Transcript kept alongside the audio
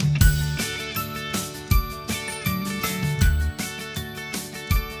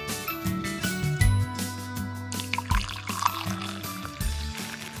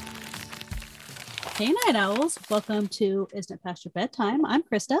Hey, Night Owls. Welcome to Isn't It Past Your Bedtime? I'm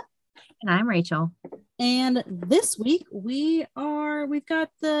Krista. And I'm Rachel. And this week we've got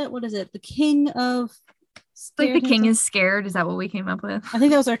the King of Like the King Himself. is Scared. Is that what we came up with? I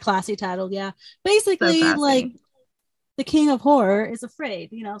think that was our classy title. Yeah. Basically, So like the King of Horror is afraid,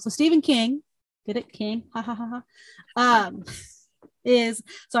 So Stephen King, get it? King. Ha ha ha ha. Is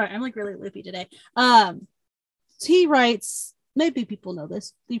sorry, I'm like really loopy today. He writes, maybe people know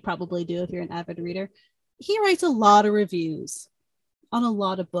this, you probably do if you're an avid reader. He writes a lot of reviews on a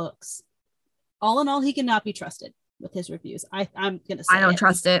lot of books. All in all, he cannot be trusted with his reviews. I'm gonna say I don't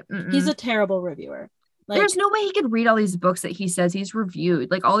trust it. He's a terrible reviewer. There's no way he could read all these books that he says he's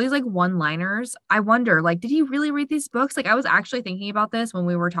reviewed, like all these like one-liners. I wonder, like, did he really read these books? Like, I was actually thinking about this when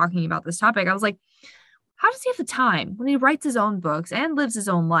we were talking about this topic. I was like, how does he have the time when he writes his own books and lives his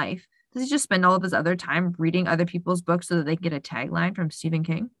own life? Does he just spend all of his other time reading other people's books so that they can get a tagline from Stephen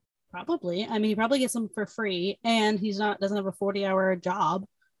King? Probably. I mean, he probably gets them for free, and doesn't have a 40-hour job.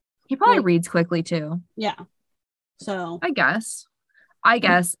 He probably reads quickly too. Yeah. So I guess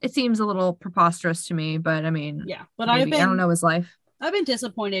it seems a little preposterous to me, but I mean, yeah. But I don't know his life. I've been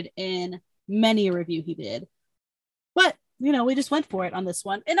disappointed in many a review he did, but we just went for it on this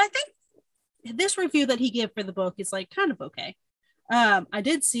one, and I think this review that he gave for the book is like kind of okay. I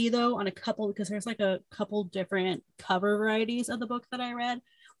did see though on a couple, because there's like a couple different cover varieties of the book that I read,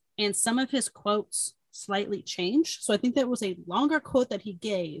 and some of his quotes slightly changed. So I think that was a longer quote that he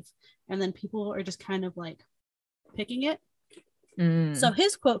gave, and then people are just kind of like picking it. So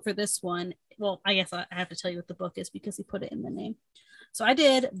his quote for this one, well, I guess I have to tell you what the book is because he put it in the name. So I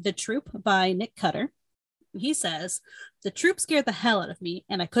did The Troop by Nick Cutter. He says, "The Troop scared the hell out of me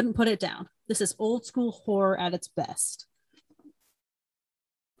and I couldn't put it down. This is old school horror at its best."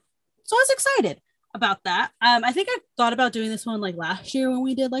 So I was excited about that. I think I thought about doing this one like last year when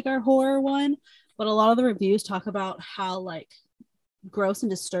we did like our horror one, but a lot of the reviews talk about how like gross and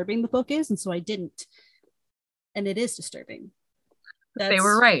disturbing the book is, and so I didn't. And it is disturbing. They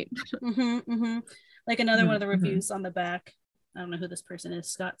were right. Like another one of the reviews on the back, I don't know who this person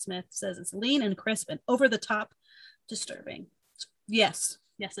is, Scott Smith, says it's lean and crisp and over the top disturbing. Yes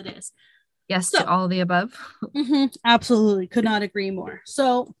it is. Yes, to all the above. Absolutely, could not agree more.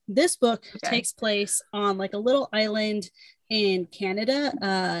 So this book takes place on like a little island in Canada.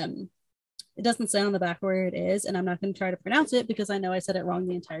 It doesn't say on the back where it is, and I'm not going to try to pronounce it because I know I said it wrong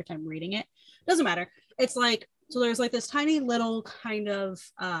the entire time reading it. Doesn't matter. It's like, so there's like this tiny little kind of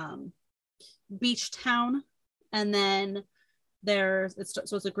beach town, and then it's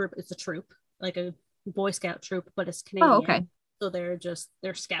a troop, like a Boy Scout troop, but it's Canadian. Oh, okay. So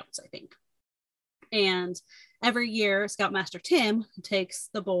they're scouts, I think. And every year Scoutmaster Tim takes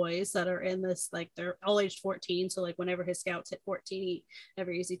the boys that are in this, like they're all aged 14, so like whenever his scouts hit 14,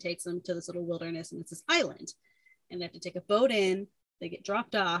 every year he takes them to this little wilderness, and it's this island, and they have to take a boat in. They get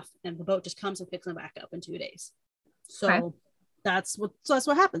dropped off, and the boat just comes and picks them back up in 2 days. So that's what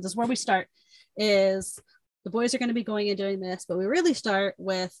happens. That's where we start. Is the boys are going to be going and doing this, but we really start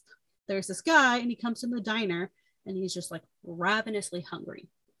with, there's this guy, and he comes in the diner, and he's just like ravenously hungry,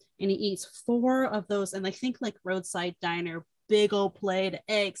 and he eats 4 of those, and I think like roadside diner, big old plate,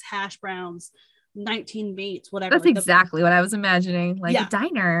 eggs, hash browns, 19 meats, whatever. That's like exactly what I was imagining, like a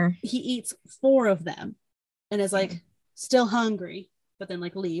diner. He eats 4 of them and is like still hungry, but then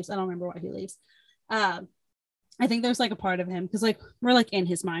like leaves. I don't remember why he leaves. I think there's like a part of him, because like we're like in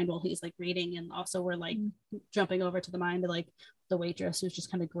his mind while he's like reading, and also we're like jumping over to the mind of like the waitress who's just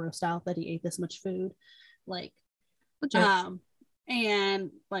kind of grossed out that he ate this much food, like legit.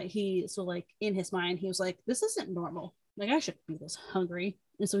 And like in his mind he was like, this isn't normal, like I shouldn't be this hungry.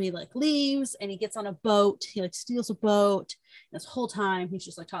 And so he like leaves, and he gets on a boat, he like steals a boat, and this whole time he's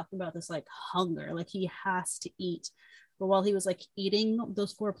just like talking about this like hunger, like he has to eat. But while he was like eating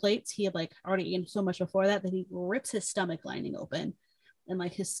those 4 plates, he had like already eaten so much before that he rips his stomach lining open, and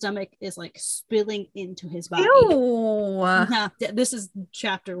like his stomach is like spilling into his body. Ew. This is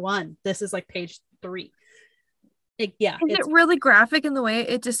chapter 1. This is like page 3. Is it really graphic in the way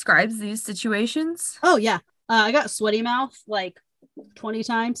it describes these situations? Oh yeah. I got sweaty mouth like 20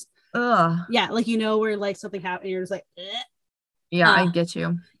 times. Ugh. Yeah, like where like something happened and you're just like, eh. Yeah, I get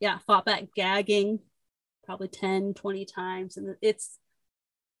you. Yeah, fought back gagging probably 10-20 times, and it's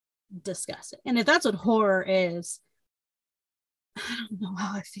disgusting. And if that's what horror is, I don't know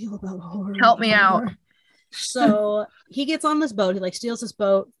how I feel about horror. Help me out. So he gets on this boat, he like steals this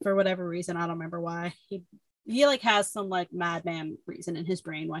boat for whatever reason, I don't remember why. He like has some like madman reason in his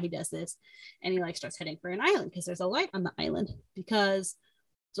brain why he does this, and he like starts heading for an island because there's a light on the island. Because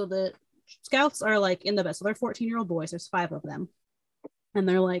so the scouts are like in the bed, so they're 14-year-old boys, there's 5 of them, and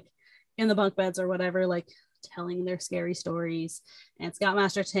they're like in the bunk beds or whatever, like telling their scary stories. And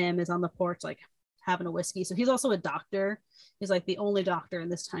Scoutmaster Tim is on the porch, like having a whiskey. So he's also a doctor. He's like the only doctor in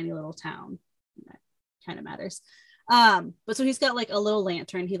this tiny little town. That kind of matters. But so he's got like a little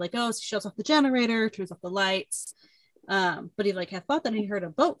lantern. He like goes, shuts off the generator, turns off the lights. But he like had thought that he heard a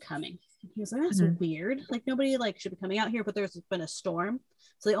boat coming. He was like, that's weird. Like nobody like should be coming out here, but there's been a storm.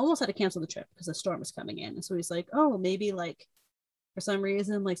 So they almost had to cancel the trip because the storm was coming in. And so he's like, oh, maybe like for some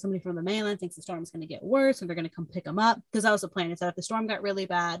reason, like somebody from the mainland thinks the storm is going to get worse and they're going to come pick him up. Because that was the plan, is that if the storm got really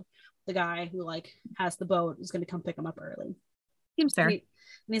bad, the guy who like has the boat is going to come pick him up early. Seems fair. And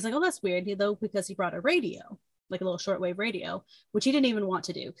he's like, oh, that's weird, though, because he brought a radio, like a little shortwave radio, which he didn't even want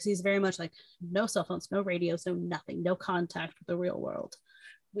to do because he's very much like, no cell phones, no radios, no nothing, no contact with the real world.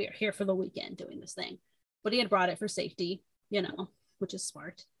 We are here for the weekend doing this thing. But he had brought it for safety, you know, which is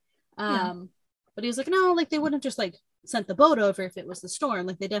smart. But he was like, no, like they wouldn't have just like sent the boat over if it was the storm.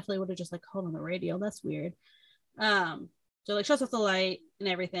 Like they definitely would have just like called on the radio. That's weird. So like shuts off the light and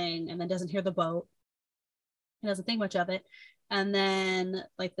everything and then doesn't hear the boat. He doesn't think much of it. And then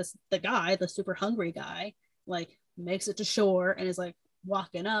like the guy, the super hungry guy, like makes it to shore and is like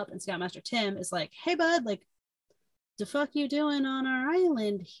walking up, and Scoutmaster Tim is like, hey bud, like the fuck you doing on our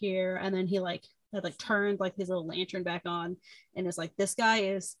island here? And then he like turned like his little lantern back on and is like, this guy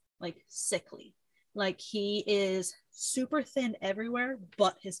is like sickly, like he is super thin everywhere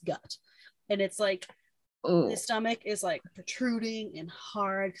but his gut, and it's like his stomach is like protruding and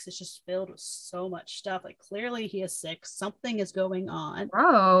hard because it's just filled with so much stuff. Like clearly he is sick, something is going on.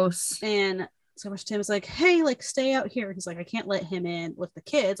 Gross. And so much Tim is like, hey, like stay out here. He's like, I can't let him in with the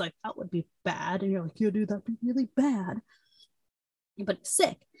kids, like that would be bad. And you're like, yeah dude, that'd be really bad, but he's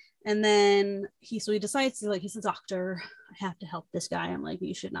sick. And then he decides to, like, he's a doctor, I have to help this guy. I'm like,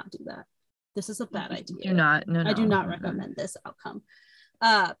 you should not do that, this is a bad idea. Do not. No, I do not recommend this outcome.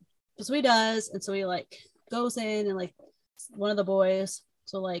 So he does, and so he like goes in, and like one of the boys,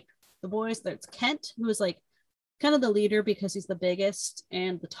 so like the boys, there's Kent, who is like kind of the leader because he's the biggest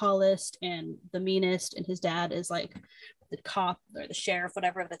and the tallest and the meanest, and his dad is like the cop or the sheriff,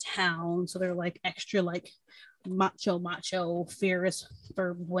 whatever, of the town. So they're like extra like macho, fierce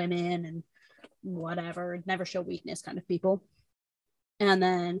for women and whatever, never show weakness kind of people. And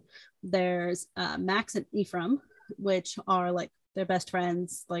then there's Max and Ephraim, which are like their best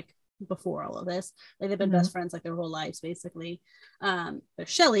friends, like before all of this, like they've been best friends like their whole lives basically. There's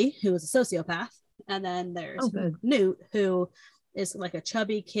Shelly, who is a sociopath, and then there's Newt, who is like a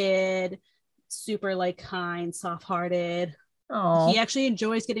chubby kid, super like kind, soft-hearted. He actually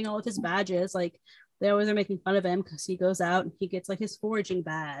enjoys getting all of his badges. Like they always are making fun of him because he goes out and he gets like his foraging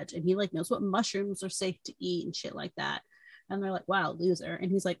badge, and he like knows what mushrooms are safe to eat and shit like that. And they're like, wow, loser.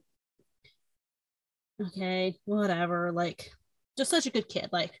 And he's like, okay, whatever. Like just such a good kid.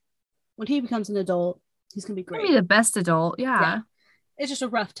 Like when he becomes an adult, he's gonna be great. He'll be the best adult. Yeah. It's just a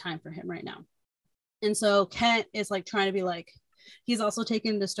rough time for him right now. And so Kent is like trying to be like, he's also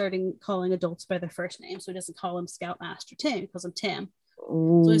taken to starting calling adults by their first name, so he doesn't call him Scoutmaster Tim, he calls him Tim.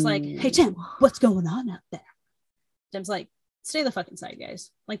 Ooh. So he's like, hey Tim, what's going on out there? Tim's like, stay the fuck inside,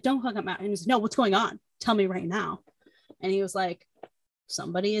 guys, like don't hug him out. And he's like, no, what's going on, tell me right now. And he was like,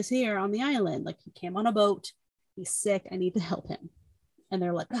 somebody is here on the island, like he came on a boat, he's sick, I need to help him. And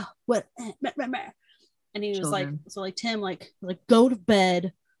they're like, oh, what? And he was like, so like Tim like go to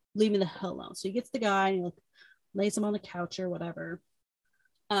bed, leave me the hell alone. So he gets the guy and he like lays him on the couch or whatever.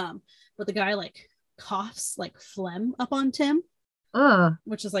 But the guy like coughs like phlegm up on Tim,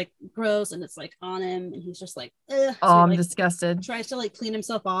 which is like gross, and it's like on him, and he's just like, ugh. So I'm disgusted. Tries to like clean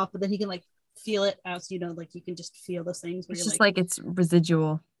himself off, but then he can like feel it as, you know, like you can just feel those things where it's you're just like it's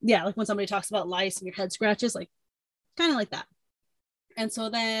residual. Yeah, like when somebody talks about lice and your head scratches, like kind of like that. And so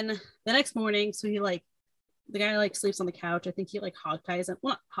then the next morning, so he like, the guy like sleeps on the couch. I think he like hog ties him.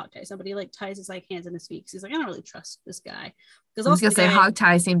 Well, not hog ties him, but he like ties his like hands in his feet. He's like, I don't really trust this guy. Because I was gonna say hog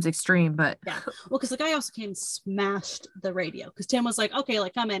tie seems extreme, but yeah. Well, because the guy also came and smashed the radio. Because Tim was like, okay,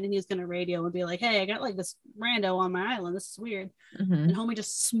 like come in, and he was gonna radio and be like, hey, I got like this rando on my island. This is weird. And homie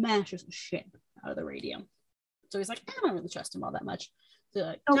just smashes the shit out of the radio. So he's like, I don't really trust him all that much. So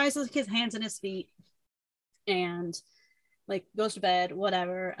like, ties his hands in his feet and like goes to bed,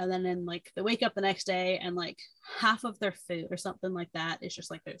 whatever. And then like they wake up the next day, and like half of their food or something like that is just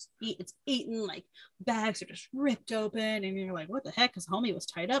like it's eaten, like bags are just ripped open, and you're like, what the heck? Because homie was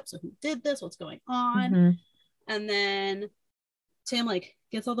tied up, so who did this? What's going on? And then Tim like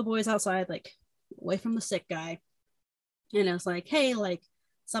gets all the boys outside, like away from the sick guy, and it's like, hey, like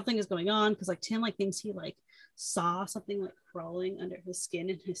something is going on, because like Tim like thinks he like saw something like crawling under his skin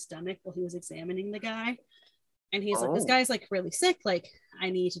in his stomach while he was examining the guy. And he's like, this guy's like really sick. Like, I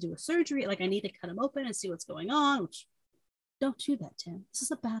need to do a surgery. Like, I need to cut him open and see what's going on. Which, don't do that, Tim. This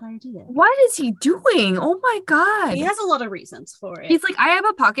is a bad idea. What is he doing? Oh my God. He has a lot of reasons for it. He's like, I have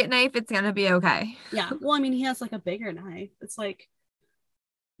a pocket knife. It's going to be okay. Yeah. Well, I mean, he has like a bigger knife. It's like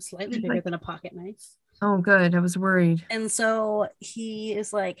slightly bigger than a pocket knife. Oh, good. I was worried. And so he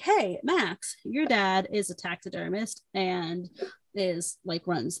is like, hey, Max, your dad is a taxidermist and is like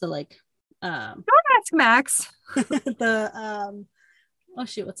runs the like Don't ask Max. the oh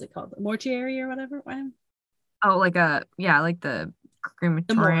shoot, what's it called? The mortuary or whatever. Oh, like the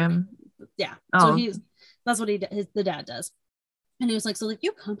crematorium. Yeah. Oh. So that's what the dad does. And he was like, so like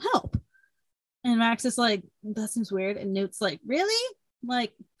you come help. And Max is like, that seems weird. And Newt's like, really?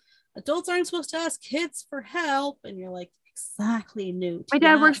 Like, adults aren't supposed to ask kids for help. And you're like, exactly, Newt. My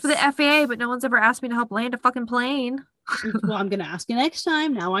dad works for the FAA, but no one's ever asked me to help land a fucking plane. Well, I'm gonna ask you next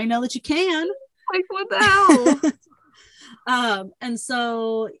time. Now I know that you can. Like, what the hell? And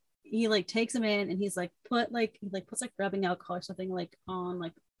so he like takes him in and he's like puts like rubbing alcohol or something like on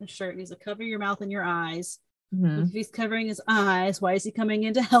like the shirt, and he's like, cover your mouth and your eyes. Mm-hmm. If he's covering his eyes, why is he coming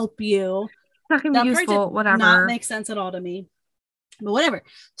in to help you? Not gonna be useful, whatever. Not make sense at all to me. But whatever.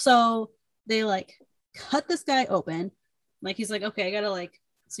 So they like cut this guy open. Like he's like, okay, I gotta like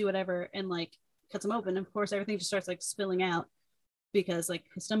see whatever, and like cuts him open. And of course, everything just starts like spilling out because like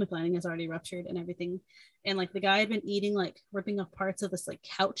his stomach lining is already ruptured and everything. And like the guy had been eating, like ripping off parts of this like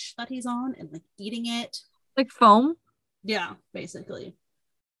couch that he's on and like eating it. Like foam? Yeah, basically.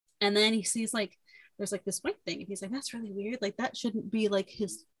 And then he sees like there's like this white thing, and he's like, that's really weird. Like that shouldn't be like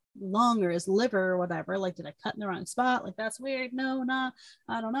his lung or his liver or whatever. Like, did I cut in the wrong spot? Like, that's weird. No, nah,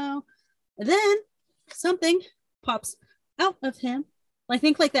 I don't know. And then something pops out of him. I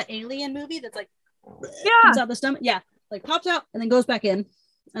think like that alien movie that's like comes out the stomach. Yeah, like pops out and then goes back in.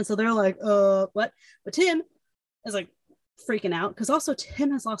 And so they're like, what? But Tim is like freaking out because also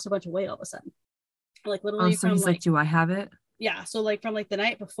Tim has lost a bunch of weight all of a sudden. Like literally so he's like, do I have it? Yeah, so like from like the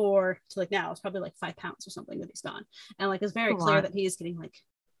night before to like now, it's probably like 5 pounds or something that he's gone. And like it's very clear that he is getting like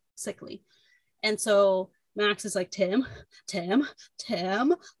sickly. And so Max is like, Tim,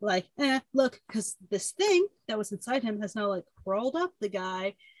 like, look, because this thing that was inside him has now like crawled up the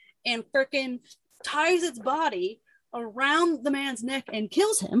guy and freaking ties its body around the man's neck and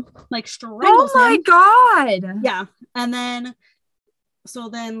kills him, like strangles him. Oh my God. Yeah. And then so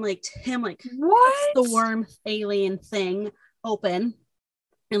then like Tim like what cuts the worm alien thing open,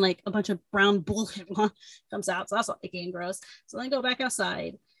 and like a bunch of brown bullshit comes out. So that's all icky and gross. So then go back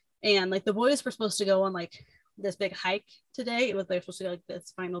outside, and like the boys were supposed to go on like this big hike today. It was they're supposed to go like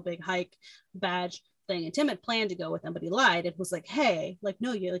this final big hike badge thing, and Tim had planned to go with them, but he lied. It was like, hey, like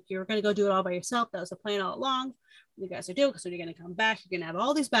no, you're gonna go do it all by yourself. That was the plan all along. You guys are doing because when you're gonna come back, you're gonna have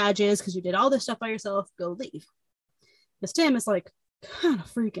all these badges because you did all this stuff by yourself. Go leave. Because Tim is like kind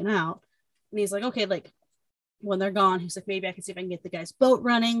of freaking out, and he's like, okay, like when they're gone, he's like, maybe I can see if I can get the guy's boat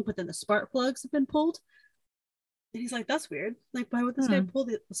running, but then the spark plugs have been pulled. And he's like, that's weird. Like, why would this guy pull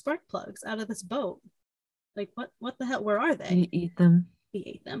the spark plugs out of this boat? Like, what the hell? Where are they? He ate them. He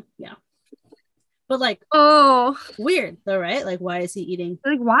ate them, yeah. But like, weird though, right? Like, why is he eating?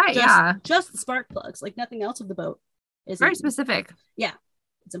 Like, why? Just the spark plugs, like nothing else of the boat. Is very specific. Yeah,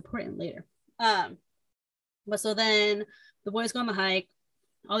 it's important later. But so then the boys go on the hike.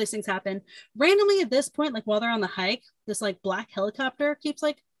 All these things happen randomly at this point. Like while they're on the hike, this like black helicopter keeps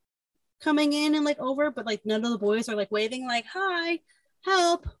like coming in and like over, but like none of the boys are like waving like, hi,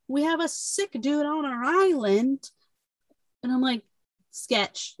 help, we have a sick dude on our island. And I'm like,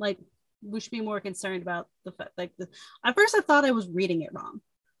 sketch, like we should be more concerned about the fact like at first I thought I was reading it wrong,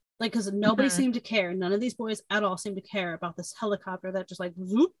 like because nobody seemed to care. None of these boys at all seem to care about this helicopter that just like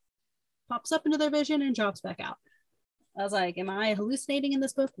whoop, pops up into their vision and drops back out. I was like, am I hallucinating in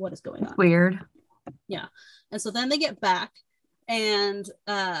this book? What is going on? Weird. Yeah. And so then they get back, and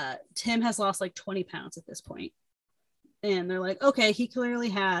Tim has lost like 20 pounds at this point. And they're like, okay, he clearly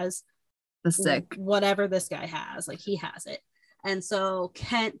has the sick, whatever this guy has. Like he has it. And so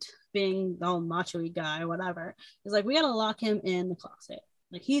Kent, being the all macho-y guy, whatever, is like, we got to lock him in the closet.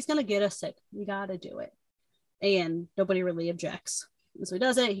 Like he's going to get us sick. We got to do it. And nobody really objects. And so he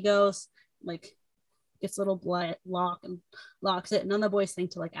does it. He goes like, gets a little lock and locks it. And none of the boys think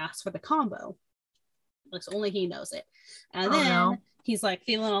to like ask for the combo. Like so only he knows it. And then he's like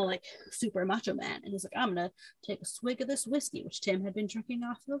feeling all like super macho man. And he's like, I'm gonna take a swig of this whiskey, which Tim had been drinking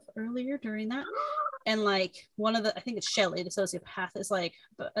off of earlier during that. And like one of the, I think it's Shelly, the sociopath, is like,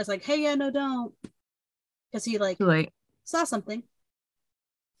 hey, yeah, no, don't. Because he like saw something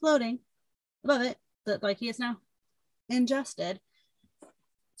floating above it that like he is now ingested.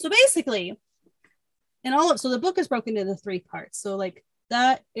 So basically, and all of so the book is broken into 3 parts. So like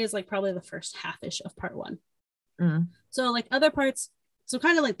that is like probably the first half-ish of part 1. So like other parts, so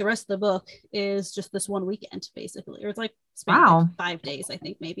kind of like the rest of the book is just this one weekend basically, or it's like like 5 days, I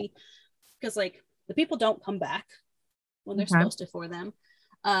think, maybe, because like the people don't come back when they're supposed to for them,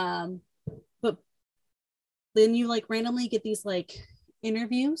 but then you like randomly get these like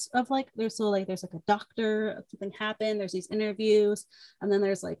interviews of like there's like a doctor, something happened, there's these interviews, and then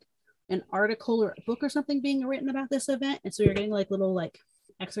there's like an article or a book or something being written about this event, and so you're getting like little like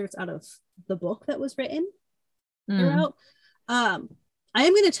excerpts out of the book that was written throughout. I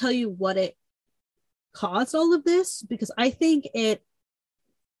am going to tell you what it caused all of this, because I think it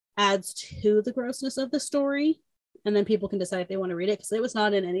adds to the grossness of the story, and then people can decide if they want to read it, because it was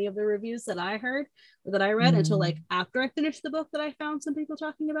not in any of the reviews that I heard or that I read until like after I finished the book that I found some people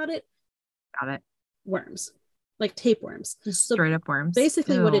talking about it. Got it. Worms, like tapeworms, just straight up worms.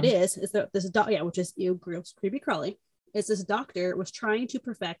 Basically what it is that this which is gross, creepy crawly, is this doctor was trying to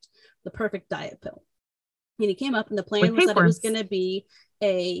perfect the perfect diet pill. And he came up, and the plan was that it was going to be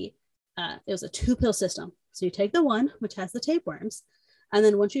it was a 2-pill system. So you take the one, which has the tapeworms, and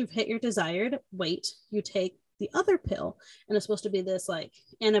then once you've hit your desired weight, you take the other pill, and it's supposed to be this like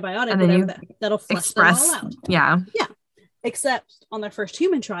antibiotic, whatever, that'll flush them all out. Yeah. Except on their first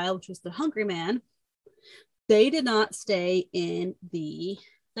human trial, which was the Hungry Man, they did not stay in the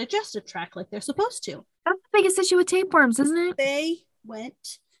digestive tract like they're supposed to. That's the biggest issue with tapeworms, isn't it? They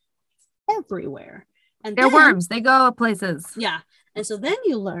went everywhere. And they're worms. They go places. Yeah. And so then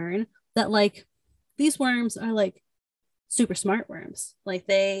you learn that like these worms are like super smart worms. Like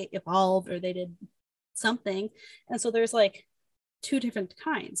they evolved or they did something. And so there's like 2 different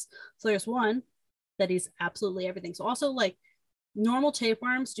kinds. So there's one that eats absolutely everything. So also like normal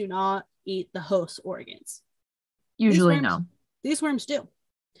tapeworms do not eat the host organs. Usually these worms do.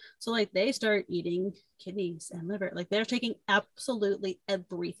 So like they start eating kidneys and liver. Like they're taking absolutely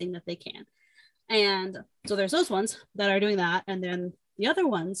everything that they can. And so there's those ones that are doing that. And then the other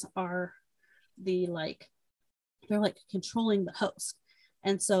ones are they're like controlling the host.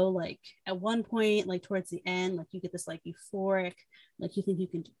 And so like at one point, like towards the end, like you get this like euphoric, like you think you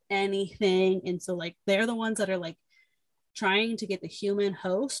can do anything. And so like they're the ones that are like trying to get the human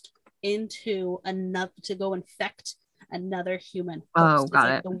host into another, to go infect another human host. Oh,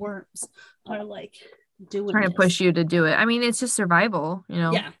 got it. The worms are like trying to push you to do it. I mean, it's just survival,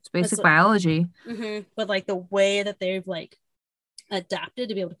 it's basic biology. But like the way that they've like adapted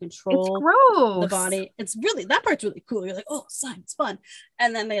to be able to control the body, it's really, that part's really cool. You're like, oh, science fun.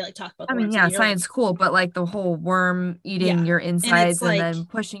 And then they like talk about science cool, but like the whole worm eating your insides and then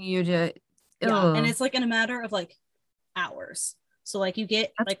pushing you to and it's like in a matter of like hours. So like you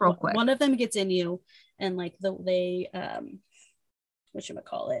get one of them gets in you, and like they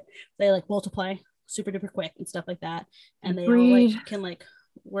they like multiply super duper quick and stuff like that, and they all like can like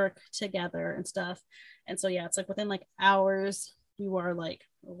work together and stuff. And so it's like within like hours you are like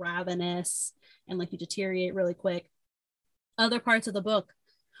ravenous and like you deteriorate really quick. Other parts of the book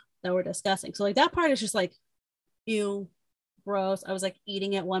that we're discussing, so like that part is just like ew, gross. I was like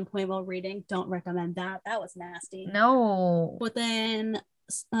eating at one point while reading. Don't recommend that. That was nasty. No. But then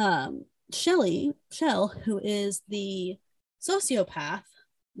Shell, who is the sociopath,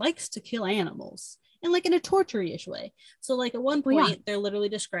 likes to kill animals, and like in a torture-ish way. So like at one point they're literally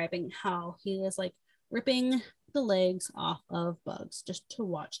describing how he is like ripping the legs off of bugs just to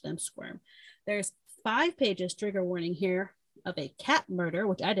watch them squirm. There's 5 pages, trigger warning here, of a cat murder,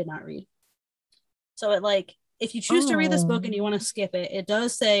 which I did not read. So it like, if you choose to read this book and you want to skip it, it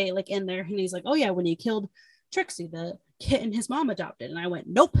does say like in there, and he's like, oh yeah, when he killed Trixie, the kitten his mom adopted. And I went,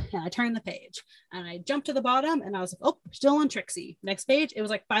 nope. And I turned the page and I jumped to the bottom, and I was like, oh, we're still on Trixie. Next page. It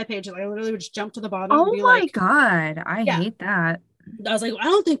was like 5 pages. I literally would just jump to the bottom. Oh my God. I hate that. I was like, I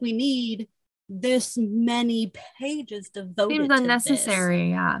don't think we need this many pages devoted. Seems unnecessary. To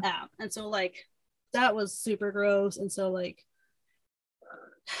this. Yeah. And so like that was super gross. And so like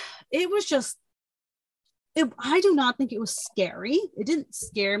it was just, I do not think it was scary. It didn't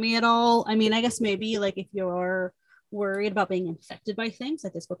scare me at all. I mean, I guess maybe like if you're worried about being infected by things,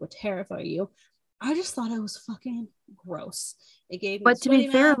 like this book would terrify you. I just thought it was fucking gross. It gave me, but to be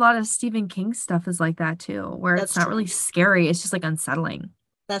fair, a lot of Stephen King stuff is like that too, where it's not really scary. It's just like unsettling.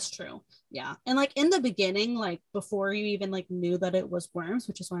 That's true. Yeah. And like in the beginning, like before you even like knew that it was worms,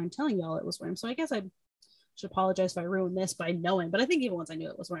 which is why I'm telling y'all it was worms. So I guess I should apologize if I ruined this by knowing, but I think even once I knew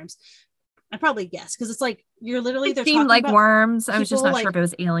it was worms, I probably guessed, because it's like you're literally, it seemed like worms. I was just not sure if it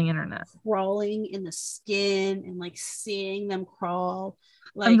was alien or not. Crawling in the skin and like seeing them crawl.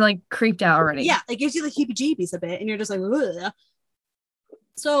 Like, I'm like creeped out already. Yeah, it gives you the heebie-jeebies a bit, and you're just like, ugh.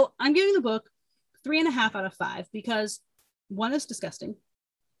 So I'm giving the book 3.5 out of 5 because one is disgusting,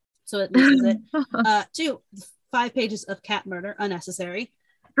 so it misses it. 2, 5 pages of cat murder, unnecessary.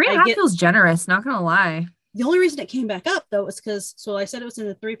 3.5 feels generous, not gonna lie. The only reason it came back up though is because, so I said it was in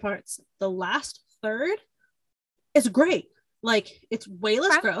the 3 parts. The last third is great. Like, it's way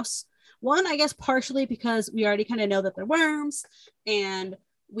less gross. One, I guess partially because we already kind of know that they're worms, and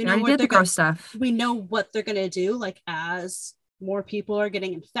we know what they're gross stuff. We know what they're gonna do, like as more people are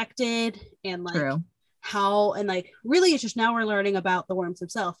getting infected, and like True. how, and like really it's just now we're learning about the worms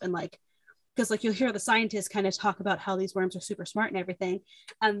themselves, and like because like you'll hear the scientists kind of talk about how these worms are super smart and everything,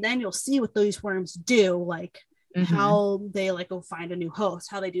 and then you'll see what these worms do, like how they like go find a new host,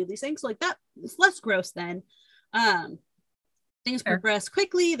 how they do these things. So, like, that it's less gross then. Things progress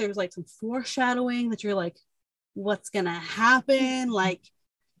quickly. There's like some foreshadowing that you're like, what's gonna happen? Like,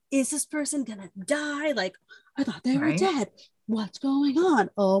 is this person gonna die? Like, I thought they were dead. What's going on?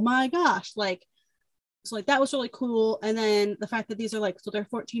 Oh my gosh. Like, so like that was really cool. And then the fact that these are like, so they're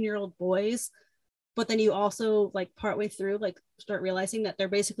 14-year-old boys, but then you also like partway through like start realizing that they're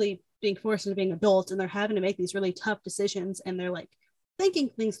basically being forced into being adults, and they're having to make these really tough decisions, and they're like thinking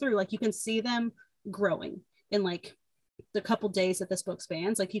things through. Like, you can see them growing in like the couple days that this book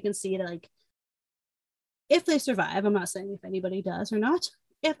spans. Like, you can see it, like, if they survive. I'm not saying if anybody does or not.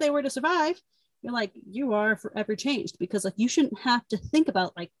 If they were to survive, you're like, you are forever changed, because like you shouldn't have to think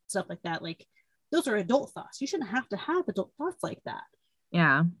about like stuff like that. Like, those are adult thoughts. You shouldn't have to have adult thoughts like that.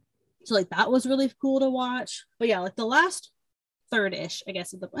 Yeah. So like that was really cool to watch. But yeah, like the last third-ish, I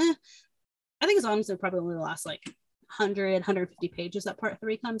guess, of the I think it's honestly probably only the last like 150 pages that part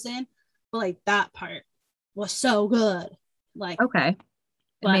 3 comes in. But like that part was so good. Like, okay,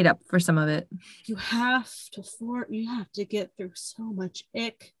 it made up for some of it. You have to get through so much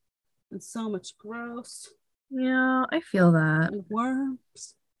ick and so much gross. Yeah, I feel that. And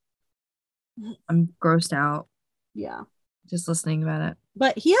worms. I'm grossed out. Yeah. Just listening about it.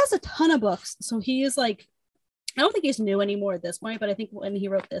 But he has a ton of books. So he is like, I don't think he's new anymore at this point, but I think when he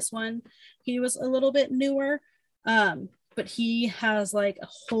wrote this one, he was a little bit newer. But he has like a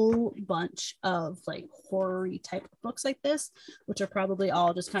whole bunch of like horror-y type of books like this, which are probably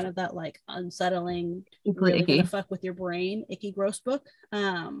all just kind of that like unsettling, really gonna fuck with your brain, icky, gross book.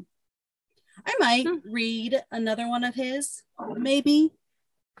 I might read another one of his, maybe.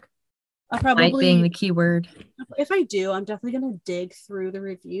 I'll probably, being the key word. If I do, I'm definitely gonna dig through the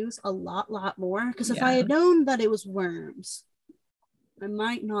reviews a lot more, because if I had known that it was worms, I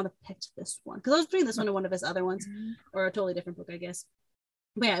might not have picked this one, because I was reading this one to one of his other ones, or a totally different book, I guess.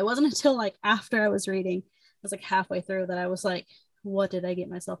 But yeah, it wasn't until like after I was reading, I was like halfway through, that I was like, what did I get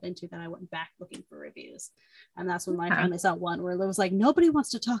myself into, that I went back looking for reviews. And that's when I finally saw one where it was like, nobody wants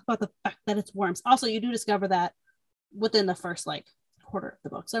to talk about the fact that it's worms. Also, you do discover that within the first like quarter of the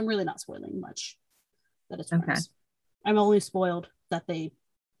book, so I'm really not spoiling much that it's worms. I'm only spoiled that they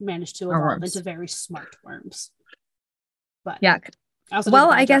managed to evolve into very smart worms. But yeah,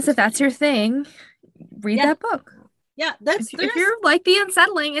 I guess if that's your thing, read that book. Yeah, that's if you're like the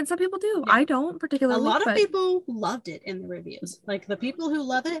unsettling, and some people do. I don't particularly. A lot of people loved it in the reviews. Like, the people who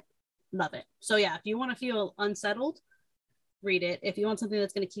love it. So yeah, if you want to feel unsettled, read it. If you want something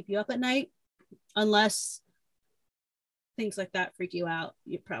that's going to keep you up at night, unless things like that freak you out,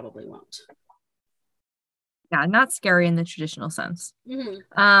 you probably won't. Yeah, not scary in the traditional sense.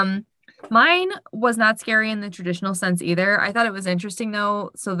 Mine was not scary in the traditional sense either. I thought it was interesting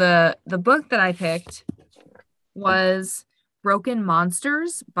though. So the book that I picked was Broken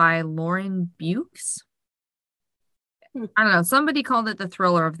Monsters by Lauren Bukes. I don't know. Somebody called it the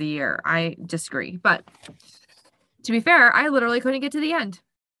thriller of the year. I disagree. But to be fair, I literally couldn't get to the end.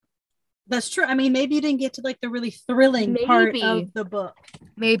 That's true. I mean, maybe you didn't get to like the really thrilling part of the book.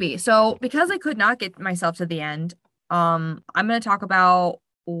 Maybe. So because I could not get myself to the end, I'm going to talk about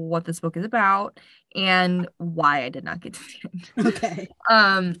what this book is about and why I did not get to the end.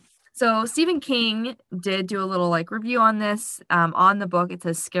 Okay. So Stephen King did do a little like review on this. On the book, it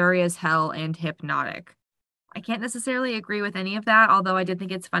says scary as hell and hypnotic. I can't necessarily agree with any of that, although I did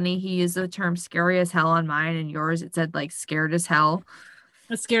think it's funny. He used the term scary as hell on mine, and yours it said like scared as hell.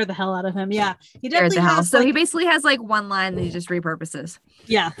 It scared the hell out of him. Yeah. He definitely has, so he basically has like one line that he just repurposes.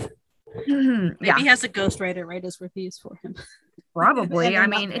 Yeah. Maybe he has a ghostwriter write his reviews for him. Probably. I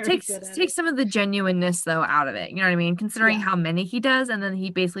mean, it takes some of the genuineness though out of it. You know what I mean? Considering how many he does, and then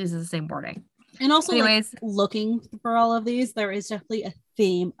he basically uses the same wording. And also, anyways, like, looking for all of these, there is definitely a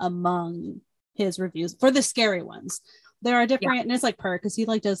theme among his reviews for the scary ones. There are different, and it's like because he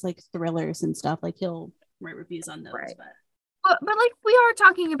like does like thrillers and stuff. Like, he'll write reviews on those, but But like we are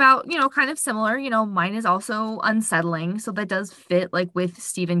talking about, kind of similar, mine is also unsettling. So that does fit like with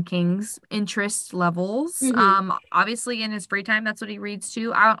Stephen King's interest levels. Hmm. Obviously in his free time, that's what he reads too.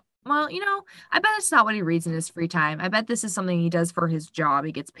 Well, I bet it's not what he reads in his free time. I bet this is something he does for his job.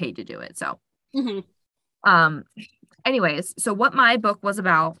 He gets paid to do it. So, Hmm. um, anyways, so what my book was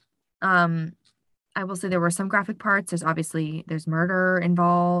about, um, I will say there were some graphic parts. There's murder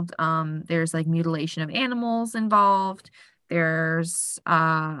involved. There's like mutilation of animals involved. There's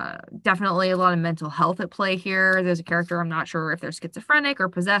definitely a lot of mental health at play here. There's a character, I'm not sure if they're schizophrenic or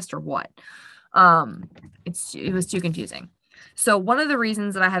possessed or what. Um, it was too confusing. So one of the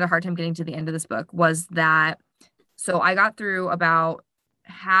reasons that I had a hard time getting to the end of this book was that I got through about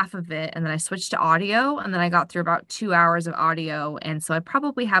half of it and then I switched to audio and then I got through about 2 hours of audio. And so I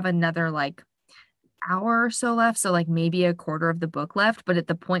probably have another like hour or so left. So like maybe a quarter of the book left, but at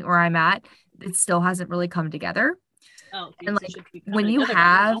the point where I'm at, it still hasn't really come together. Oh, And geez, it like should be when coming you together by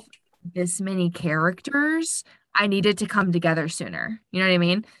have now. this many characters, I needed to come together sooner. You know what I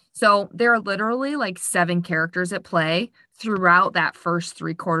mean? So there are literally like 7 characters at play throughout that first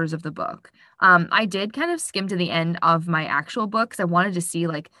 3 quarters of the book. I did kind of skim to the end of my actual book because I wanted to see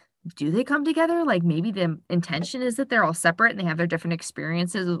like, do they come together? Like maybe the intention is that they're all separate and they have their different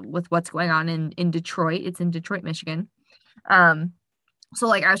experiences with what's going on in Detroit. It's in Detroit, Michigan. Um, so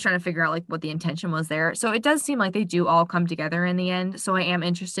like I was trying to figure out like what the intention was there. So it does seem like they do all come together in the end. So I am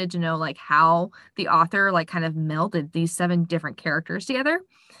interested to know like how the author like kind of melded these 7 different characters together.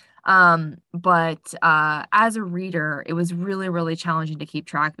 But as a reader, it was really, really challenging to keep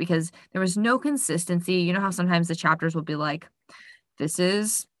track because there was no consistency. You know how sometimes the chapters will be like, this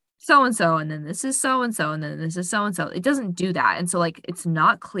is so and so, and then this is so and so, and then this is so and so. It doesn't do that. And so, like, it's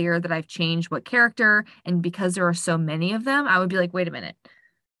not clear that I've changed what character. And because there are so many of them, I would be like, wait a minute,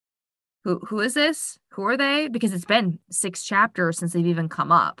 who is this? Who are they? Because it's been 6 chapters since they've even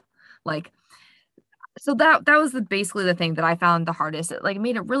come up. Like, so that was basically the thing that I found the hardest. It like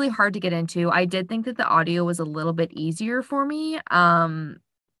made it really hard to get into. I did think that the audio was a little bit easier for me.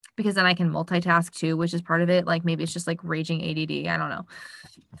 Because then I can multitask too, which is part of it. Like maybe it's just like raging ADD. I don't know.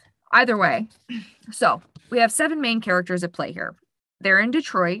 Either way, so we have 7 main characters at play here. They're in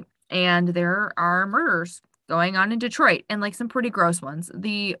Detroit, and there are murders going on in Detroit, and like some pretty gross ones.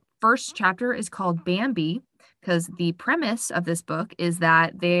 The first chapter is called Bambi because the premise of this book is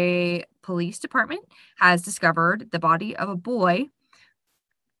that the police department has discovered the body of a boy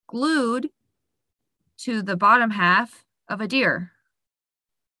glued to the bottom half of a deer.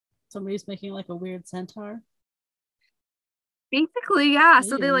 Somebody's making like a weird centaur. Basically, yeah.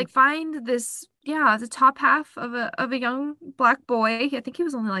 So they Ew. like find this, yeah, the top half of a young black boy. I think he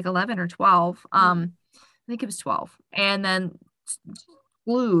was only like 11 or 12. Mm. I think he was 12. And then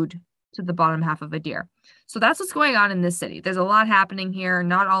glued to the bottom half of a deer. So that's what's going on in this city. There's a lot happening here.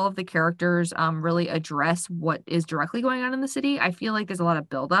 Not all of the characters really address what is directly going on in the city. I feel like there's a lot of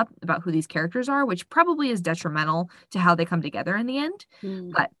buildup about who these characters are, which probably is detrimental to how they come together in the end.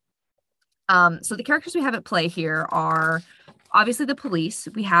 Mm. But so the characters we have at play here are obviously the police.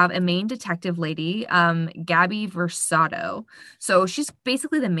 We have a main detective lady, Gabby Versato. So she's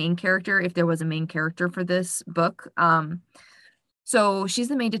basically the main character if there was a main character for this book. So she's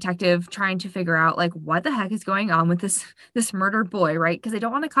the main detective trying to figure out like what the heck is going on with this murdered boy, right? Because they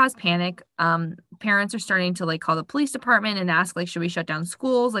don't want to cause panic. Parents are starting to like call the police department and ask like, should we shut down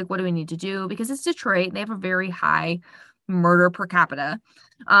schools? Like, what do we need to do? Because it's Detroit, and they have a very high murder per capita.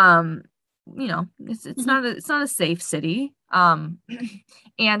 Um, Mhm. it's not a safe city. And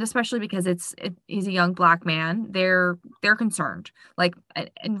especially because he's a young black man, they're concerned, like,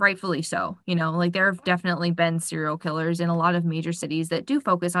 and rightfully so. Like there have definitely been serial killers in a lot of major cities that do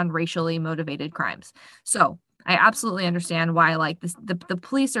focus on racially motivated crimes. So I absolutely understand why like the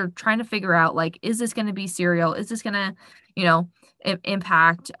police are trying to figure out like, is this going to be serial? Is this going to, you know,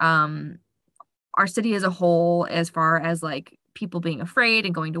 impact our city as a whole as far as like people being afraid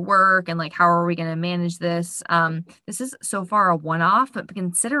and going to work and like how are we going to manage this. This is so far a one-off, but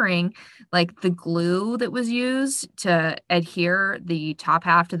considering like the glue that was used to adhere the top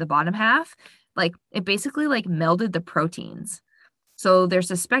half to the bottom half, like it basically like melded the proteins. So they're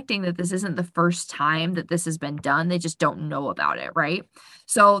suspecting that this isn't the first time that this has been done. They just don't know about it, right?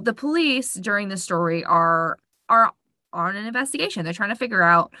 So the police during the story are on an investigation. They're trying to figure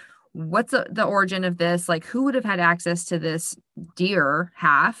out what's the origin of this, like who would have had access to this deer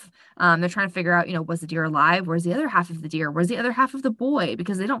half. They're trying to figure out, was the deer alive? Where's the other half of the deer? Where's the other half of the boy?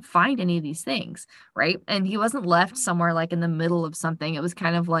 Because they don't find any of these things, right? And he wasn't left somewhere like in the middle of something. It was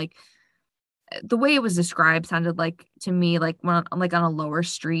kind of like the way it was described sounded like to me like like on a lower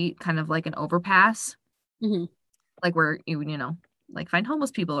street, kind of like an overpass. Mhm. like where you know, like find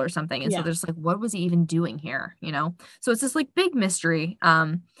homeless people or something. And so Yeah. there's like, what was he even doing here? You know? So it's this like big mystery.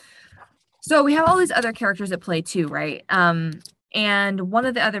 So we have all these other characters at play too, right? And one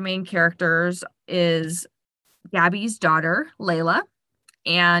of the other main characters is Gabby's daughter, Layla,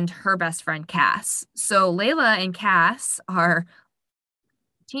 and her best friend, Cass. So Layla and Cass are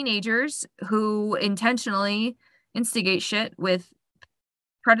teenagers who intentionally instigate shit with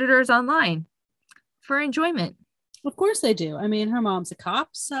predators online for enjoyment. Of course they do. I mean, her mom's a cop,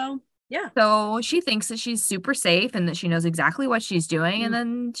 so yeah. So she thinks that she's super safe and that she knows exactly what she's doing, and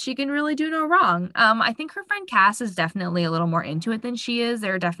then she can really do no wrong. I think her friend Cass is definitely a little more into it than she is.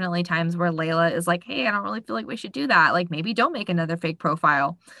 There are definitely times where Layla is like, "Hey, I don't really feel like we should do that. Like, maybe don't make another fake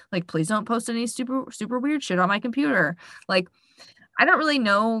profile. Like, please don't post any super weird shit on my computer." Like, I don't really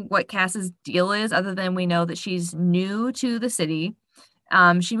know what Cass's deal is, other than we know that she's new to the city.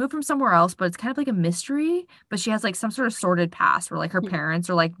 She moved from somewhere else, but it's kind of like a mystery. But she has like some sort of sordid past where like her parents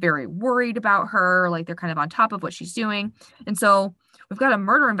are like very worried about her, like they're kind of on top of what she's doing. And so we've got a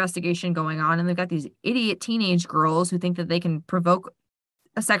murder investigation going on, and they've got these idiot teenage girls who think that they can provoke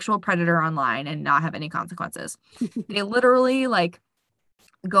a sexual predator online and not have any consequences. They literally like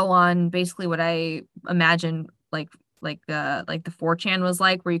go on basically what I imagine like the 4chan was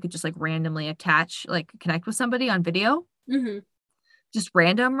like, where you could just like randomly attach, like connect with somebody on video. Mm-hmm. Just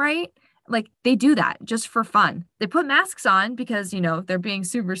random, right? Like they do that just for fun. They put masks on because, you know, they're being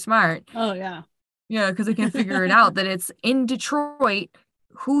super smart. Oh yeah. Yeah, because they can figure it out that it's in Detroit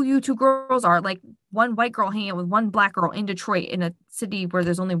who you two girls are. Like one white girl hanging out with one black girl in Detroit in a city where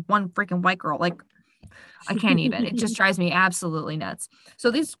there's only one freaking white girl. Like I can't even. It just drives me absolutely nuts.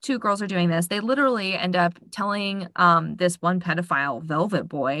 So these two girls are doing this. They literally end up telling this one pedophile, Velvet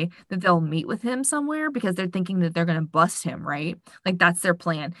Boy, that they'll meet with him somewhere because they're thinking that they're going to bust him, right? Like that's their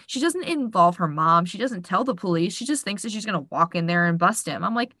plan. She doesn't involve her mom. She doesn't tell the police. She just thinks that she's going to walk in there and bust him.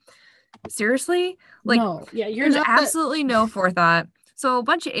 I'm like, seriously? Like, No, yeah, you're there's not absolutely no forethought. So a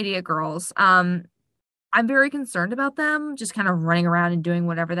bunch of idiot girls. I'm very concerned about them just kind of running around and doing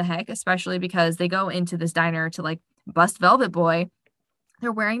whatever the heck, especially because they go into this diner to like bust Velvet Boy.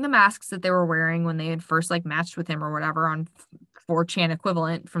 They're wearing the masks that they were wearing when they had first like matched with him or whatever on 4chan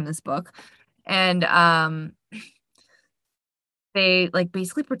equivalent from this book. And they like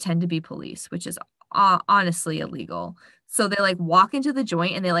basically pretend to be police, which is honestly illegal. So they like walk into the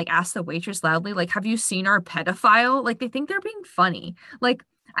joint and they like ask the waitress loudly, like, "Have you seen our pedophile?" Like they think they're being funny. Like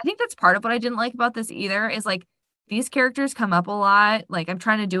I think that's part of what I didn't like about this either is like these characters come up a lot. Like I'm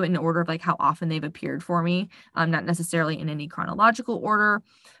trying to do it in order of like how often they've appeared for me. Not necessarily in any chronological order,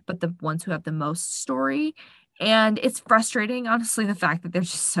 but the ones who have the most story. And it's frustrating, honestly, the fact that they're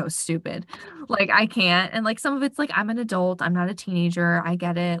just so stupid. Like I can't. And like some of it's like I'm an adult, I'm not a teenager. I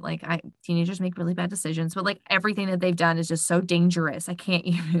get it. Like I teenagers make really bad decisions, but like everything that they've done is just so dangerous. I can't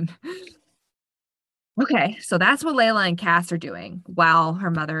even. Okay, so that's what Layla and Cass are doing while her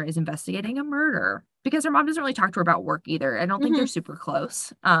mother is investigating a murder because her mom doesn't really talk to her about work either. I don't think they're Mhm. super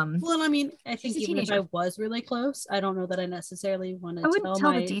close. Well, I mean, I She's think a even if I teenager. was really close, I don't know that I necessarily want I to wouldn't tell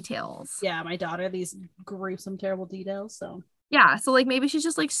tell the my details. my daughter these gruesome, terrible details. So Yeah, so like maybe she's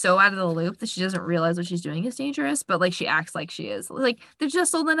just like so out of the loop that she doesn't realize what she's doing is dangerous, but like she acts like she is. Like they're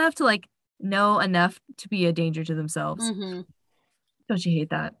just old enough to like know enough to be a danger to themselves. mm-hmm. Don't you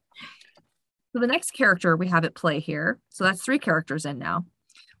hate that? So the next character we have at play here, so that's three characters in now.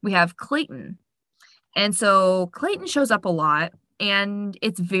 We have Clayton. And so Clayton shows up a lot, and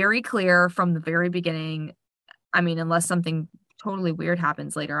it's very clear from the very beginning. I mean, unless something totally weird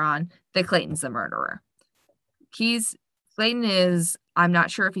happens later on, that Clayton's the murderer. He's Clayton is, I'm not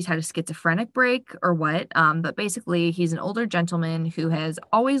sure if he's had a schizophrenic break or what, but basically he's an older gentleman who has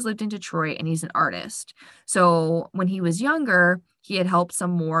always lived in Detroit and he's an artist. So when he was younger, he had helped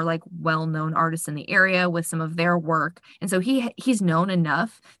some more like well-known artists in the area with some of their work. And so he's known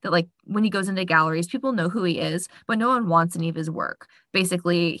enough that like when he goes into galleries, people know who he is, but no one wants any of his work.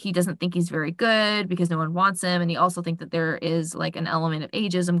 Basically, he doesn't think he's very good because no one wants him. And he also thinks that there is like an element of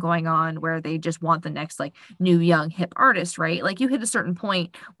ageism going on where they just want the next like new, young, hip artist, right? Like you hit a certain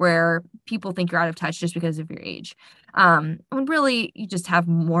point where people think you're out of touch just because of your age. When really you just have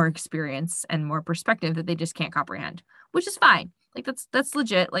more experience and more perspective that they just can't comprehend, which is fine. Like that's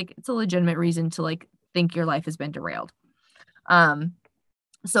legit. Like it's a legitimate reason to like think your life has been derailed.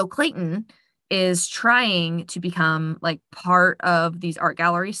 So Clayton is trying to become like part of these art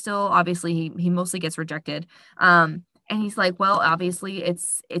galleries still. Obviously, he mostly gets rejected. And he's like, well, obviously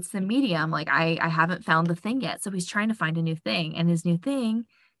it's the medium. Like I haven't found the thing yet. So he's trying to find a new thing. And his new thing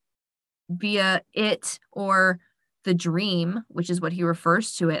via it or the dream, which is what he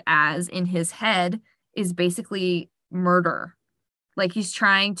refers to it as in his head, is basically murder. Like he's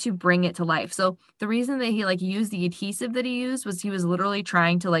trying to bring it to life. So the reason that he like used the adhesive that he used was he was literally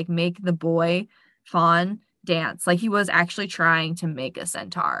trying to like make the boy fawn dance. Like he was actually trying to make a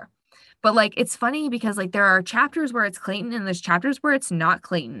centaur. But like it's funny because like there are chapters where it's Clayton and there's chapters where it's not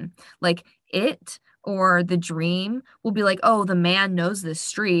Clayton. Like it or the dream will be like, oh, the man knows this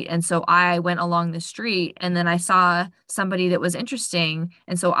street. And so I went along the street and then I saw somebody that was interesting.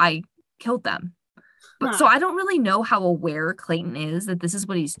 And so I killed them. But so Huh. I don't really know how aware Clayton is that this is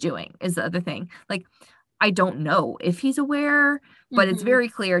what he's doing, is the other thing. Like, I don't know if he's aware, but it's Mm-hmm. very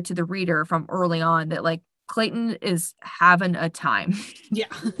clear to the reader from early on that like Clayton is having a time. Yeah.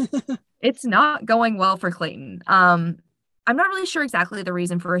 It's not going well for Clayton. I'm not really sure exactly the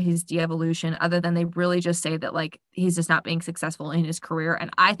reason for his de-evolution, other than they really just say that like he's just not being successful in his career.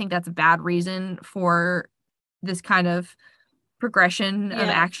 And I think that's a bad reason for this kind of progression of Yeah.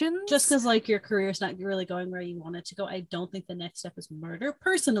 Just actions. because like your career's not really going where you want it to go, I don't think the next step is murder.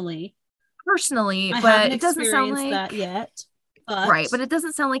 Personally, Personally, I haven't but it doesn't sound experienced that like yet, right, but but it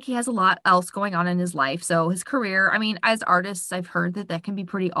doesn't sound like he has a lot else going on in his life. So his career, I mean, as artists, I've heard that that can be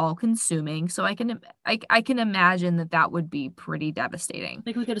pretty all-consuming. So I can imagine that that would be pretty I devastating.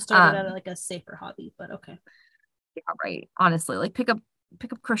 think we could have started out at Um, like a safer hobby, but okay. yeah, right. Honestly, like pick up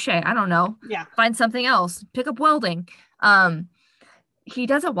crochet. I don't know. Yeah. Find something else. Pick up welding. Um, he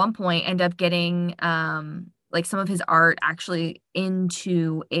does at one point end up getting like some of his art actually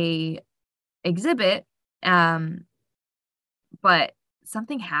into a exhibit. Um, but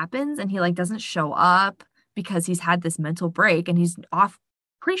something happens and he like doesn't show up because he's had this mental break and he's off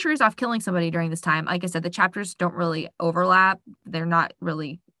pretty sure he's off killing somebody during this time. Like I said, the chapters don't really overlap. They're not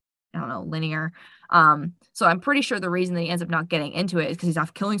really, I don't know, linear. So I'm pretty sure the reason that he ends up not getting into it is because he's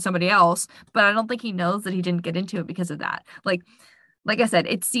off killing somebody else, but I don't think he knows that he didn't get into it because of that. Like I said,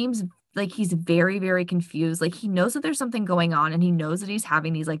 it seems like he's very, very confused. Like he knows that there's something going on and he knows that he's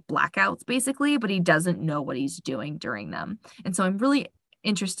having these like blackouts basically, but he doesn't know what he's doing during them. And so I'm really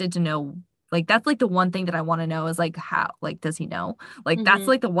interested to know like that's like the one thing that I want to know is like how like does he know? Like that's Mm-hmm.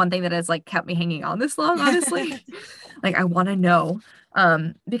 like the one thing that has like kept me hanging on this long, honestly. Like I want to know.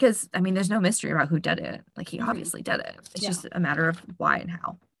 Because I mean there's no mystery about who did it. Like he Mm-hmm. obviously did it. It's Yeah. just a matter of why and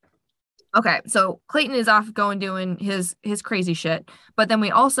how. Okay, so Clayton is off going doing his crazy shit, but then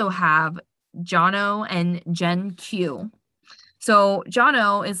we also have Jono and Jen Q. So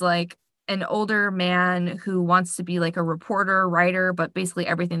Jono is like an older man who wants to be like a reporter, writer, but basically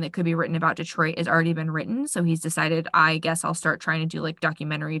everything that could be written about Detroit has already been written. So he's decided, I guess I'll start trying to do like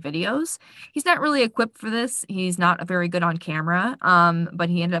documentary videos. He's not really equipped for this. He's not very good on camera. But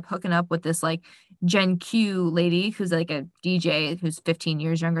he ended up hooking up with this like Gen Q lady who's like a DJ who's 15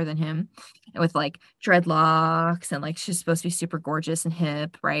 years younger than him with like dreadlocks and like she's supposed to be super gorgeous and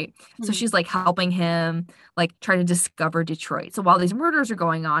hip, right? So Mm-hmm. she's like helping him like try to discover Detroit. So while these murders are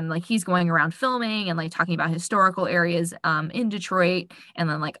going on, like he's going around filming and like talking about historical areas in Detroit and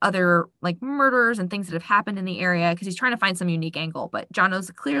then like other like murders and things that have happened in the area because he's trying to find some unique angle. But Jono's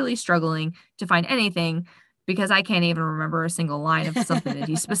clearly struggling to find anything because I can't even remember a single line of something that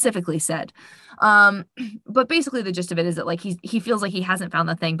he specifically said. Um, but basically the gist of it is that like he feels like he hasn't found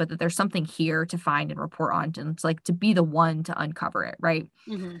the thing, but that there's something here to find and report on, and it's like to be the one to uncover it, right?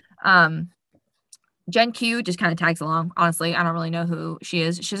 Mm-hmm. Um, Jen Q just kind of tags along. Honestly, I don't really know who she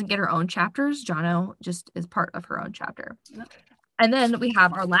is. She doesn't get her own chapters. Jono just is part of her own chapter. Yep. And then we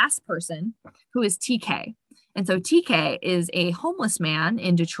have our last person who is TK. And so TK is a homeless man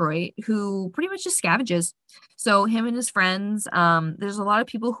in Detroit who pretty much just scavenges. So him and his friends, there's a lot of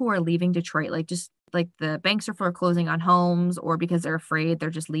people who are leaving Detroit, like just like the banks are foreclosing on homes or because they're afraid they're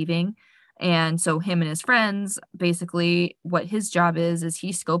just leaving. And so him and his friends, basically what his job is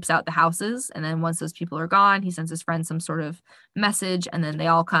he scopes out the houses. And then once those people are gone, he sends his friends some sort of message and then they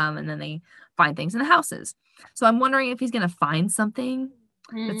all come and then they find things in the houses. So I'm wondering if he's going to find something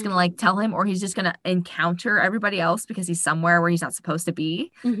that's going to like tell him or he's just going to encounter everybody else because he's somewhere where he's not supposed to be.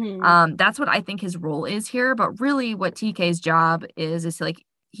 Mm-hmm. That's what I think his role is here. But really what TK's job is like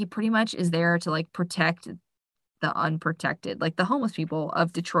he pretty much is there to like protect the unprotected, like the homeless people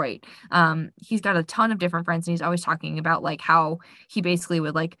of Detroit. He's got a ton of different friends and he's always talking about like how he basically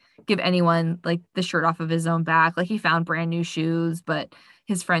would like give anyone like the shirt off of his own back. Like he found brand new shoes, but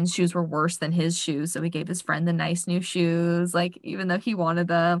his friend's shoes were worse than his shoes. So he gave his friend the nice new shoes, like even though he wanted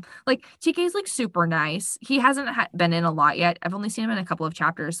them. Like TK's like super nice. He hasn't been in a lot yet. I've only seen him in a couple of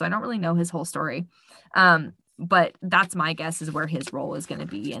chapters, so I don't really know his whole story. But that's my guess is where his role is going to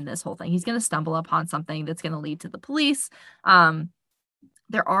be in this whole thing. He's going to stumble upon something that's going to lead to the police.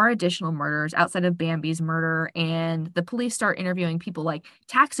 there are additional murders outside of Bambi's murder, and the police start interviewing people like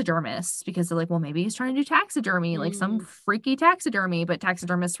taxidermists because they're like, well, maybe he's trying to do taxidermy, like some freaky taxidermy. But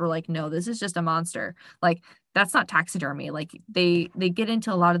taxidermists were like, no, this is just a monster. Like, that's not taxidermy. Like, they get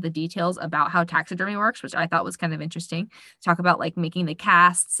into a lot of the details about how taxidermy works, which I thought was kind of interesting. Talk about like making the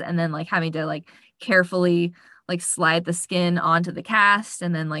casts and then like having to like carefully like slide the skin onto the cast,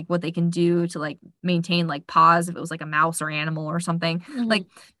 and then like what they can do to like maintain like paws if it was like a mouse or animal or something. Like,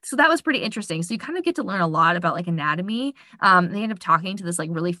 so that was pretty interesting. So you kind of get to learn a lot about like anatomy. They end up talking to this like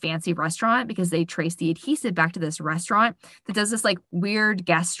really fancy restaurant because they trace the adhesive back to this restaurant that does this like weird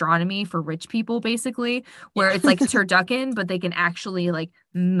gastronomy for rich people, basically, where it's like turducken, but they can actually like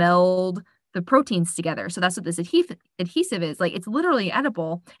meld the proteins together. So that's what this adhesive is. Like, it's literally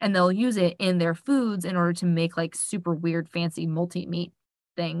edible, and they'll use it in their foods in order to make like super weird fancy multi-meat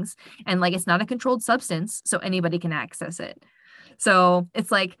things. And like, it's not a controlled substance, so anybody can access it. So it's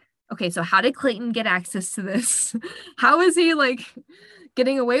like, okay, so how did Clayton get access to this? How is he like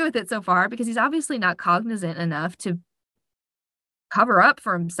getting away with it so far? Because he's obviously not cognizant enough to cover up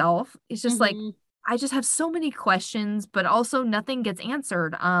for himself. It's just like, I just have so many questions, but also nothing gets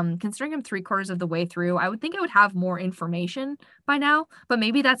answered. Considering I'm 3/4 of the way through, I would think I would have more information by now, but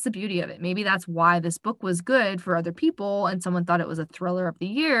maybe that's the beauty of it. Maybe that's why this book was good for other people and someone thought it was a thriller of the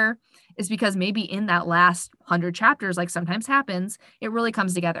year, is because maybe in that last 100 chapters, like sometimes happens, it really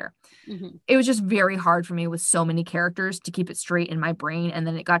comes together. It was just very hard for me with so many characters to keep it straight in my brain. And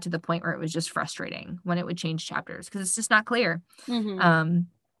then it got to the point where it was just frustrating when it would change chapters because it's just not clear.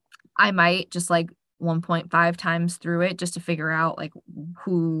 I might just like 1.5 times through it just to figure out like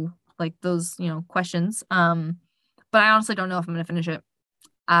who, like those, you know, questions. But I honestly don't know if I'm going to finish it.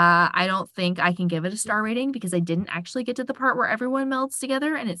 I don't think I can give it a star rating because I didn't actually get to the part where everyone melds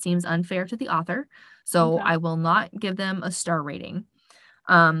together and it seems unfair to the author. So I will not give them a star rating.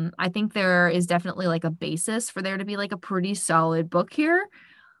 I think there is definitely like a basis for there to be like a pretty solid book here.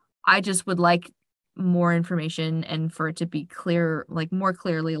 I just would like more information and for it to be clear, like more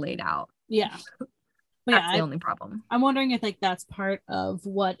clearly laid out. Yeah. But that's the only problem. I'm wondering if like that's part of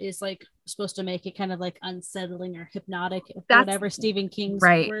what is like supposed to make it kind of like unsettling or hypnotic, whatever Stephen King's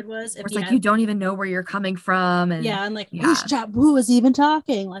word was. It's like you don't even know where you're coming from. And and like who was even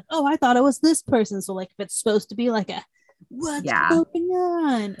talking? Like, oh, I thought it was this person. So like if it's supposed to be like a what's going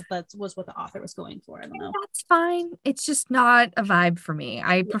on? If that was what the author was going for. I don't know. That's fine. It's just not a vibe for me.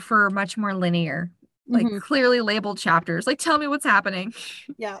 I prefer much more linear, like clearly labeled chapters. Like, tell me what's happening.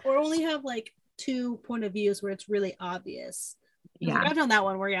 Yeah, or only have like 2 point of views where it's really obvious. Like, I've done that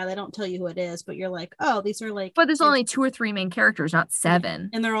one where they don't tell you who it is, but you're like, oh, these are like, but there's only 2 or 3 main characters, not 7,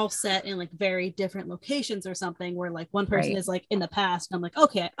 and they're all set in like very different locations or something where like one person is like in the past and I'm like,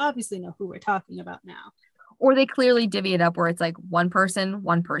 okay, I obviously know who we're talking about now. Or they clearly divvy it up where it's like one person,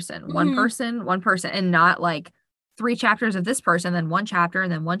 one person, one person, one person, and not like 3 chapters of this person, then 1 chapter,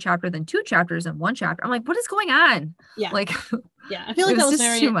 and then 1 chapter, then 2 chapters, and 1 chapter. I'm like, what is going on? Yeah. Like, yeah, I feel like that was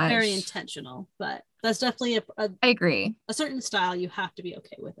very intentional, but that's definitely I agree. A certain style you have to be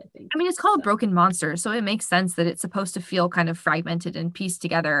okay with, I think. I mean, it's called Broken Monsters, so it makes sense that it's supposed to feel kind of fragmented and pieced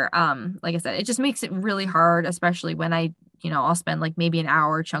together. Like I said, it just makes it really hard, especially when I'll spend like maybe an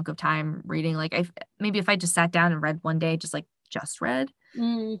hour chunk of time reading. Like maybe if I just sat down and read one day, just read.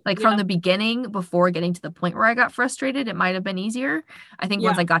 From the beginning before getting to the point where I got frustrated, it might have been easier. I think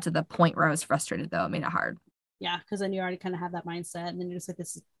once I got to the point where I was frustrated, though, it made it hard. Yeah, because then you already kind of have that mindset, and then you're just like,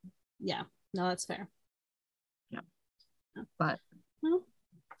 this is, no, that's fair. Yeah. But, well,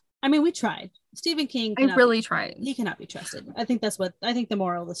 I mean, we tried. Stephen King. I really tried. He cannot be trusted. I think the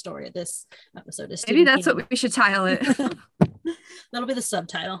moral of the story of this episode is. Maybe that's what we should title it. That'll be the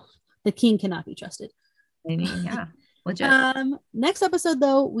subtitle. The King cannot be trusted. Maybe, yeah. Legit. Next episode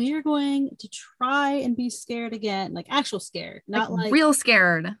though, we are going to try and be scared again, like actual scared, not like real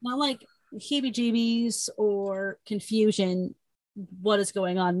scared, not like heebie-jeebies or confusion, what is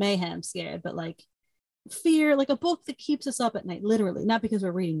going on, mayhem scared, but like fear, like a book that keeps us up at night, literally, not because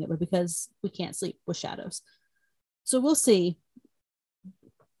we're reading it, but because we can't sleep with shadows. So we'll see.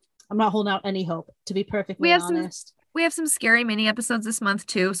 I'm not holding out any hope, to be perfectly honest. We have some scary mini episodes this month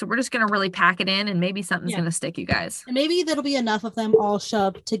too, so we're just gonna really pack it in, and maybe something's gonna stick, you guys. And maybe that'll be enough of them all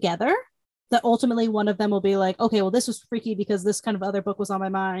shoved together that ultimately one of them will be like, okay, well, this was freaky because this kind of other book was on my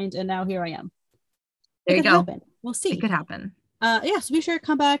mind, and now here I am. There you go. Happen. We'll see. It could happen. So be sure to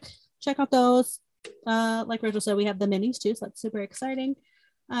come back, check out those. Like Rachel said, we have the minis too, so that's super exciting.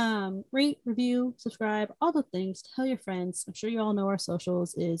 Rate, review, subscribe, all the things. Tell your friends. I'm sure you all know our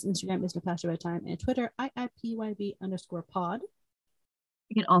socials is Instagram is No Pasture Bedtime and Twitter IIPYB_pod.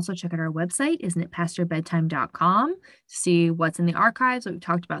 You can also check out our website, isn'titpastorbedtime.com, to see what's in the archives, what we've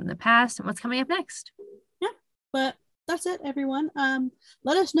talked about in the past, and what's coming up next. Yeah, but that's it, everyone.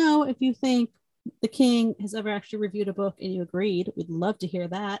 Let us know if you think the king has ever actually reviewed a book and you agreed. We'd love to hear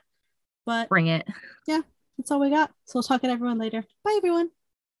that. But Bring it. yeah, that's all we got. So we'll talk to everyone later. Bye, everyone.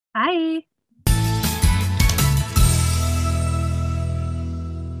 Bye.